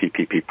through the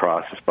PPP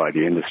process by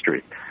the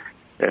industry.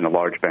 And the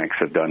large banks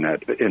have done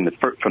that.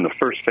 From the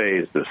first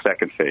phase to the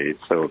second phase,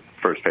 so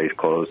first phase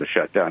closed, the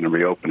shutdown and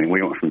reopening,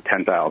 we went from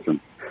 10,000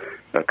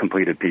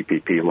 completed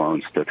PPP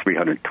loans to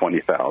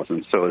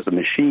 320,000. So as a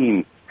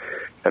machine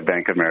that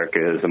Bank of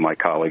America is, and my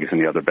colleagues in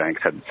the other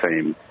banks had the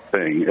same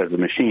thing, as the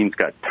machines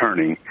got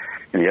turning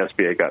and the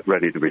SBA got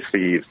ready to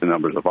receive the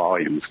numbers of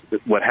volumes,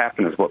 what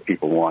happened is what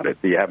people wanted.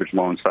 The average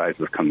loan size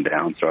has come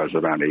down, so it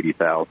was around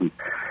 80,000.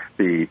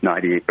 The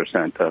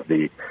 98% of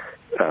the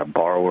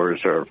borrowers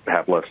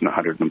have less than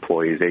 100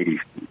 employees,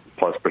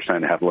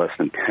 80+% have less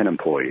than 10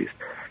 employees.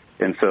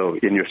 And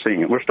you're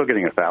seeing it. We're still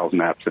getting 1,000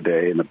 apps a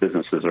day, and the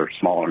businesses are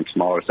smaller and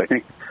smaller. So I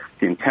think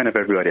the intent of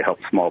everybody to help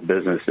small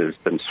businesses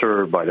has been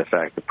served by the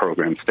fact the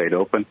program stayed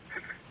open.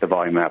 The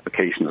volume of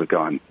applications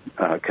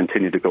have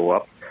continued to go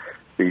up.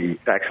 The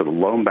actual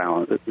loan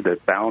balance, the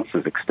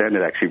balances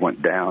extended actually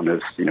went down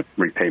as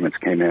repayments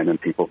came in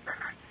and people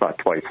thought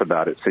twice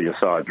about it, so you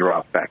saw it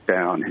drop back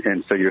down.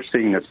 And so you're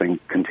seeing this thing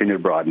continue to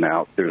broaden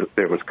out.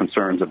 There was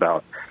concerns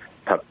about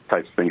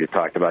types of things you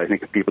talked about. I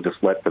think if people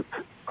just let the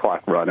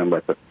clock run and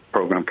let the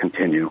program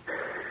continue,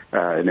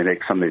 and they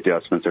make some of the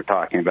adjustments they're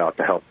talking about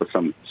to help with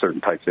some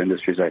certain types of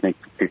industries, I think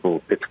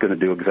it's going to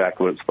do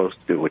exactly what it's supposed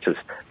to do, which is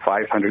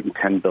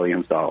 $510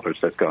 billion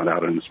that's gone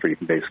out on the street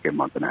in basically a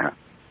month and a half.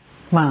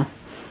 Wow.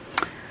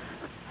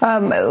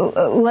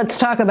 Let's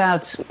talk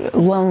about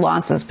loan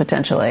losses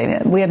potentially.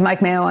 We had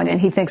Mike Mayo on,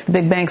 and he thinks the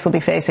big banks will be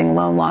facing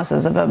loan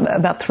losses of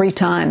about 3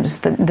 times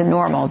the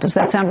normal. Does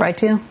that sound right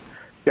to you?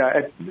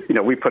 Yeah,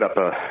 we put up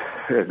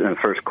in the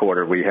first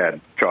quarter, we had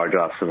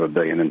charge-offs of $1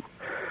 billion and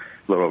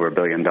a little over $1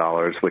 billion,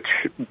 which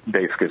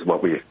basically is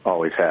what we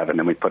always have. And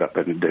then we put up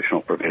an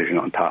additional provision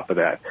on top of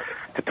that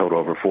to total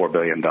over $4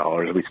 billion.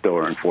 We still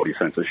earn 40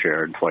 cents a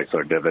share and twice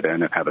our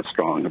dividend and have a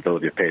strong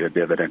ability to pay the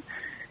dividend.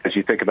 As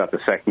you think about the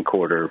second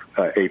quarter,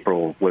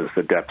 April was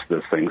the depth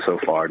of this thing so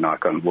far,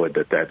 knock on wood,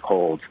 that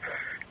holds.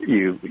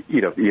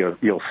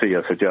 You'll see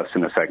us adjust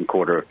in the second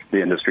quarter,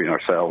 the industry and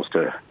ourselves,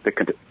 to the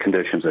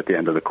conditions at the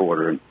end of the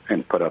quarter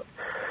and put up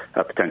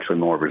potentially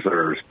more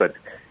reserves. But,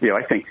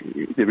 I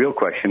think the real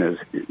question is,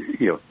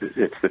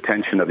 it's the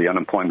tension of the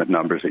unemployment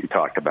numbers that you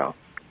talked about,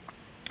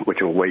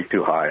 which are way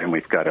too high, and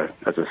we've got to,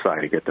 as a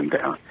society, get them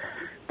down.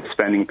 The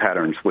spending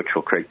patterns, which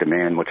will create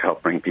demand, which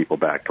help bring people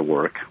back to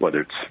work,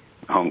 whether it's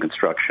home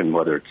construction,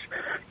 whether it's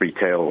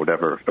retail or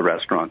whatever,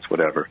 restaurants,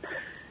 whatever.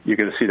 You're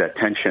going to see that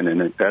tension,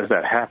 and as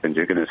that happens,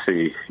 you're going to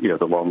see,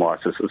 the loan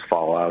losses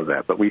fall out of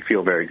that. But we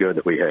feel very good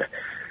that we have,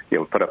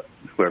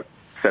 we're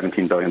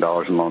 $17 billion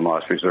in loan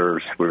loss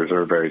reserves. We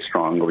reserve very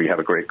strong. We have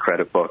a great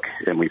credit book,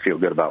 and we feel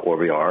good about where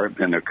we are.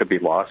 And there could be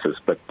losses,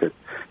 but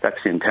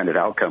that's the intended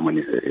outcome when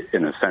you,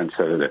 in a sense,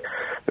 the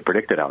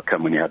predicted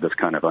outcome when you have this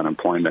kind of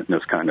unemployment and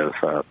this kind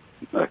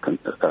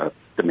of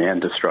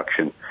demand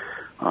destruction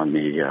on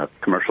the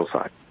commercial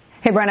side.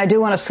 Hey, Brian, I do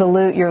want to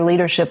salute your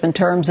leadership in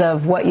terms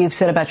of what you've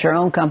said about your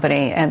own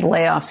company and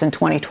layoffs in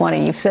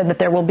 2020. You've said that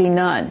there will be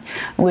none,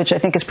 which I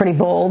think is pretty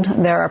bold.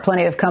 There are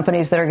plenty of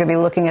companies that are going to be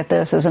looking at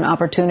this as an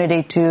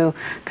opportunity to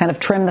kind of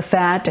trim the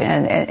fat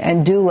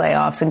and do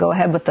layoffs and go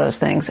ahead with those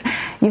things.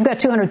 You've got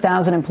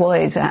 200,000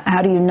 employees.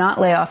 How do you not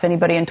lay off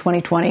anybody in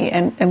 2020?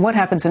 And what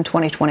happens in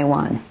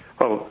 2021?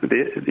 Well,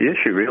 the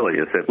issue really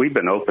is that we've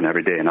been open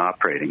every day and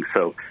operating.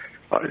 So,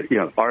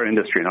 our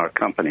industry and our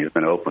company has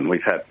been open.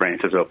 We've had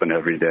branches open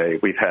every day.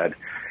 We've had,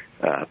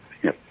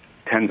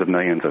 tens of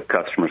millions of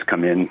customers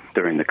come in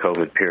during the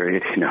COVID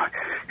period,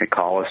 and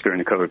call us during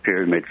the COVID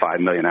period, made 5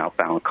 million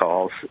outbound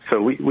calls.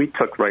 So we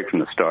took right from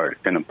the start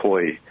an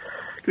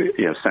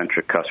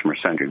employee-centric,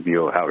 customer-centric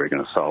view of how we were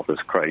going to solve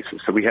this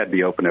crisis. So we had to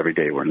be open every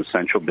day. We're an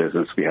essential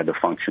business. We had to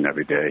function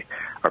every day.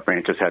 Our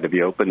branches had to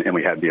be open, and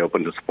we had to be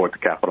open to support the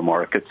capital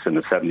markets and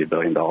the $70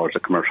 billion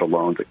of commercial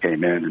loans that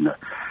came in and the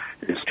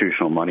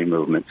institutional money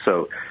movement.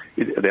 So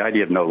the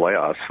idea of no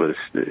layoffs was,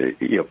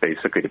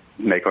 basically to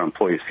make our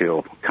employees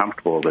feel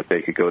comfortable that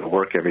they could go to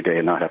work every day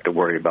and not have to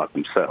worry about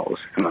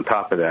themselves. And on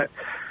top of that,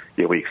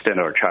 we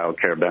extend our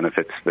child care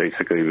benefits.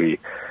 Basically, we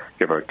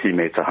give our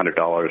teammates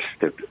 $100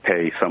 to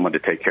pay someone to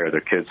take care of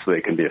their kids so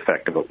they can be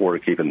effective at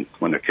work even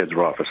when their kids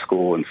are off of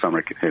school and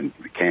summer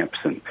camps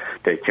and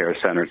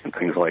daycare centers and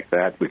things like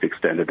that. We've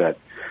extended that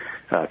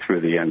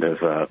through the end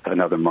of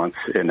another month,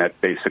 and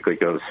that basically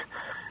goes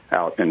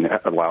out and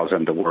allows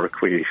them to work.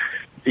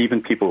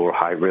 Even people who are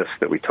high risk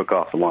that we took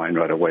off the line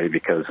right away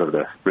because of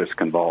the risk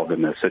involved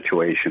in the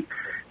situation,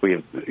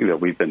 we've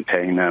been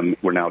paying them.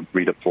 We're now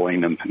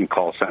redeploying them in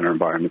call center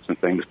environments and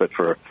things. But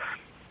for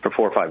 4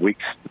 or 5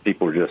 weeks,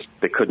 people were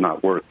they could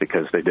not work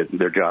because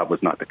their job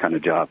was not the kind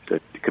of job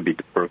that could be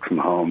work from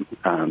home.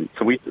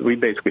 So we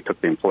basically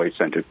took the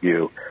employee-centered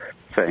view,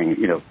 saying,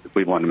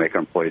 we want to make our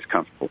employees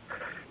comfortable.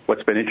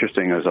 What's been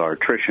interesting is our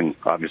attrition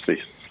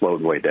obviously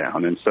slowed way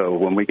down. And so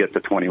when we get to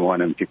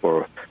 21 and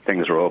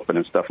things are open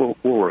and stuff, we'll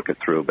work it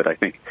through. But I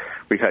think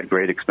we've had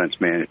great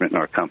expense management in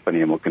our company,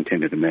 and we'll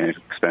continue to manage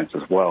expense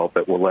as well.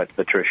 But we'll let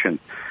attrition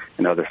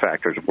and other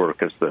factors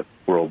work as the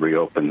world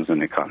reopens and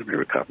the economy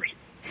recovers.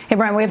 Hey,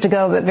 Brian, we have to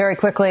go, but very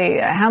quickly,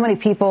 how many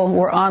people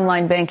were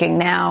online banking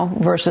now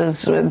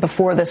versus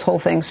before this whole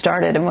thing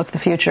started, and what's the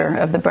future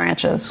of the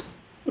branches?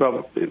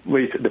 Well,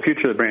 the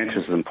future of the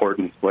branches is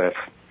important. With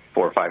 400,000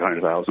 or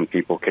 500,000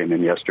 people came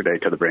in yesterday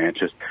to the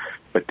branches,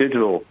 but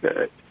digital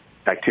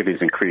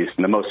activities increased.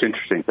 And the most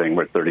interesting thing,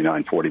 we're at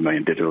 40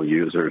 million digital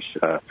users.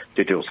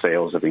 Digital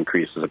sales have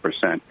increased as a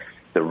percent.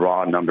 The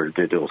raw number of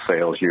digital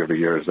sales year over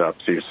year is up.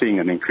 So you're seeing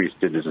an increased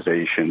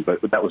digitization,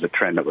 but that was a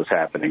trend that was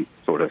happening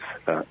sort of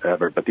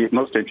ever. But the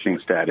most interesting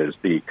stat is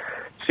the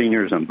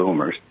seniors and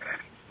boomers.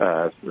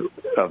 Of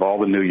all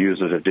the new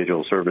users of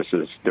digital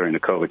services during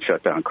the COVID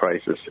shutdown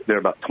crisis, they're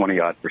about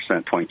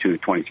 20-odd%, 22,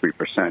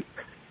 23%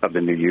 of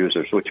the new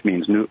users, which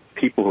means new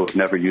people who have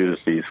never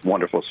used these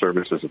wonderful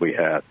services that we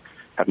have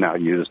now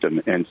used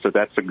them. And so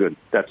that's a good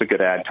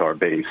add to our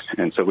base.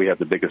 And so we have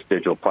the biggest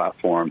digital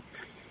platform,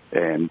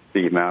 and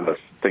the amount of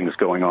things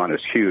going on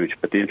is huge.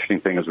 But the interesting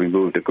thing is we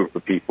moved a group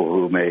of people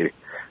who may,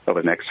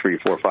 over the next 3,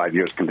 4, 5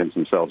 years, convince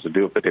themselves to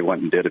do it, but they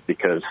went and did it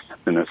because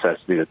the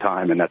necessity of the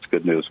time, and that's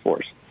good news for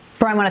us.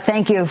 Brian, I want to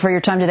thank you for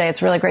your time today.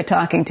 It's really great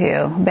talking to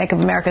you. Bank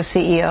of America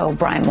CEO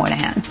Brian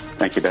Moynihan.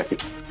 Thank you, Becky.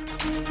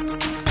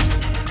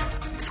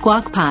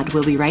 Squawk Pod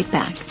will be right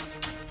back.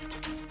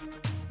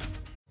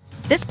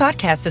 This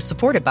podcast is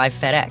supported by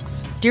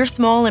FedEx. Dear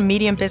small and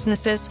medium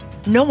businesses,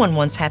 no one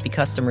wants happy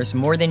customers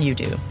more than you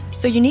do.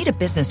 So you need a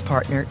business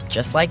partner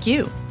just like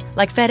you.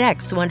 Like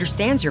FedEx, who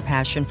understands your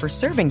passion for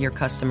serving your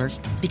customers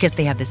because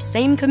they have the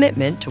same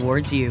commitment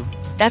towards you.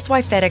 That's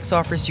why FedEx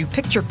offers you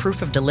picture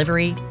proof of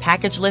delivery,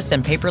 packageless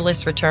and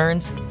paperless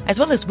returns, as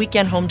well as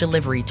weekend home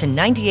delivery to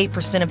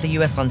 98% of the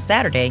U.S. on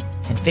Saturday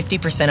and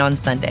 50% on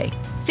Sunday.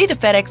 See the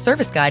FedEx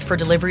service guide for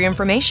delivery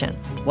information.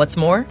 What's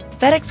more,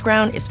 FedEx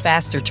Ground is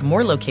faster to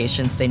more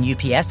locations than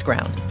UPS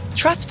Ground.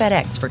 Trust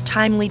FedEx for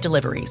timely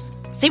deliveries.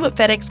 See what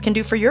FedEx can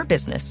do for your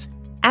business.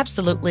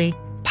 Absolutely,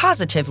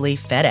 positively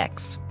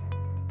FedEx.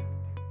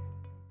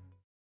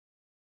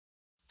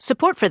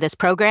 Support for this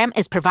program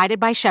is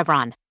provided by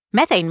Chevron.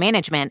 Methane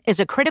management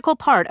is a critical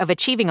part of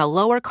achieving a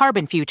lower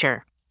carbon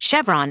future.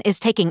 Chevron is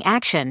taking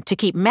action to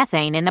keep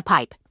methane in the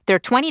pipe. Their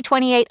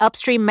 2028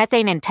 upstream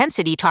methane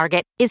intensity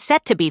target is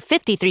set to be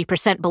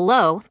 53%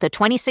 below the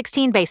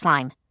 2016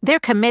 baseline. They're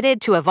committed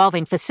to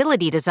evolving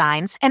facility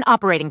designs and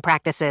operating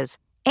practices.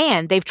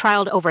 And they've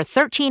trialed over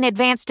 13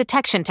 advanced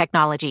detection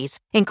technologies,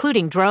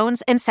 including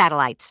drones and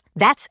satellites.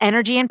 That's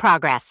energy in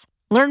progress.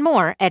 Learn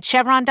more at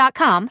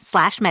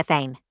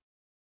chevron.com/methane.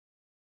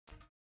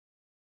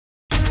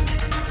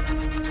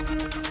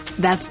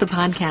 That's the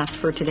podcast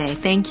for today.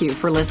 Thank you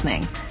for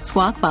listening.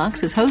 Squawk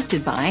Box is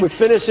hosted by... We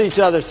finish each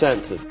other's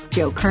sentences.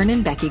 Joe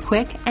Kernan, Becky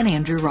Quick, and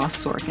Andrew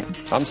Ross Sorkin.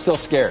 I'm still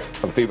scared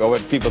of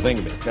what people think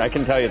of me. I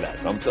can tell you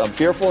that. I'm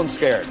fearful and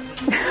scared.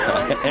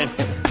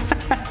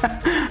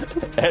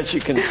 As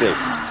you can see.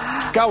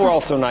 God, we're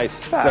all so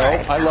nice, though.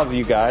 Right. I love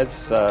you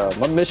guys.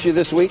 I'll miss you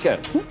this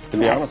weekend, to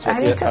be honest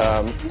with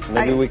you.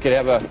 Maybe we could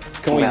have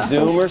can we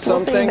Zoom or something? We'll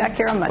see you back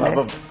here on Monday.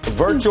 We'll have a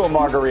virtual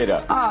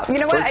margarita. You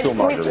know what?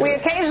 We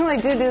occasionally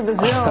do the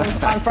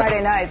Zoom on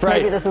Friday nights.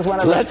 Right. Maybe this is one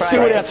of those Let's Fridays.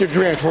 do it after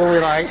drinks. Where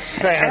we're like,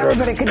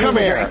 everybody could use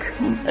a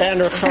drink.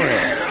 Andrew, come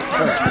here.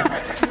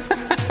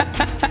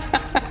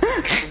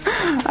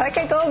 Like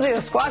I told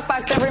you, Squawk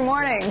Box every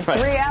morning.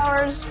 3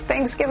 hours,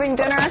 Thanksgiving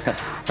dinner,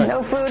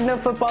 no food, no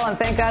football, and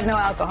thank God no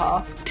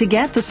alcohol. To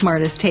get the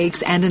smartest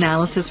takes and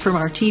analysis from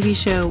our TV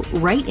show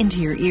right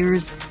into your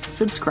ears,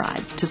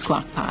 subscribe to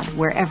Squawk Pod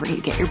wherever you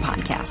get your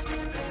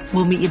podcasts.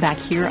 We'll meet you back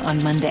here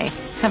on Monday.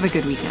 Have a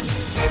good weekend.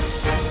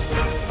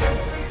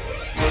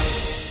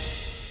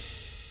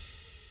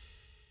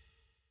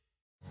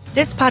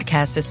 This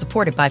podcast is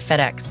supported by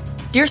FedEx.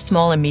 Dear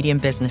small and medium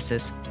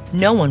businesses,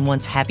 no one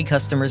wants happy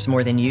customers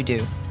more than you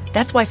do.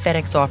 That's why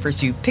FedEx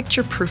offers you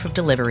picture proof of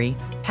delivery,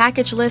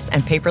 packageless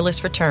and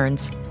paperless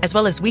returns, as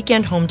well as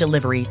weekend home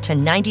delivery to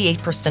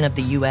 98% of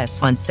the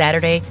U.S. on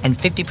Saturday and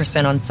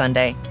 50% on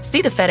Sunday.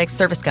 See the FedEx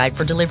service guide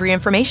for delivery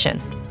information.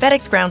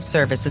 FedEx Ground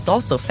service is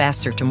also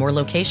faster to more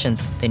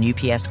locations than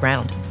UPS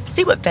Ground.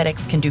 See what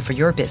FedEx can do for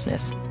your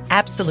business.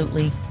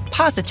 Absolutely,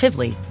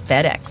 positively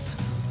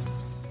FedEx.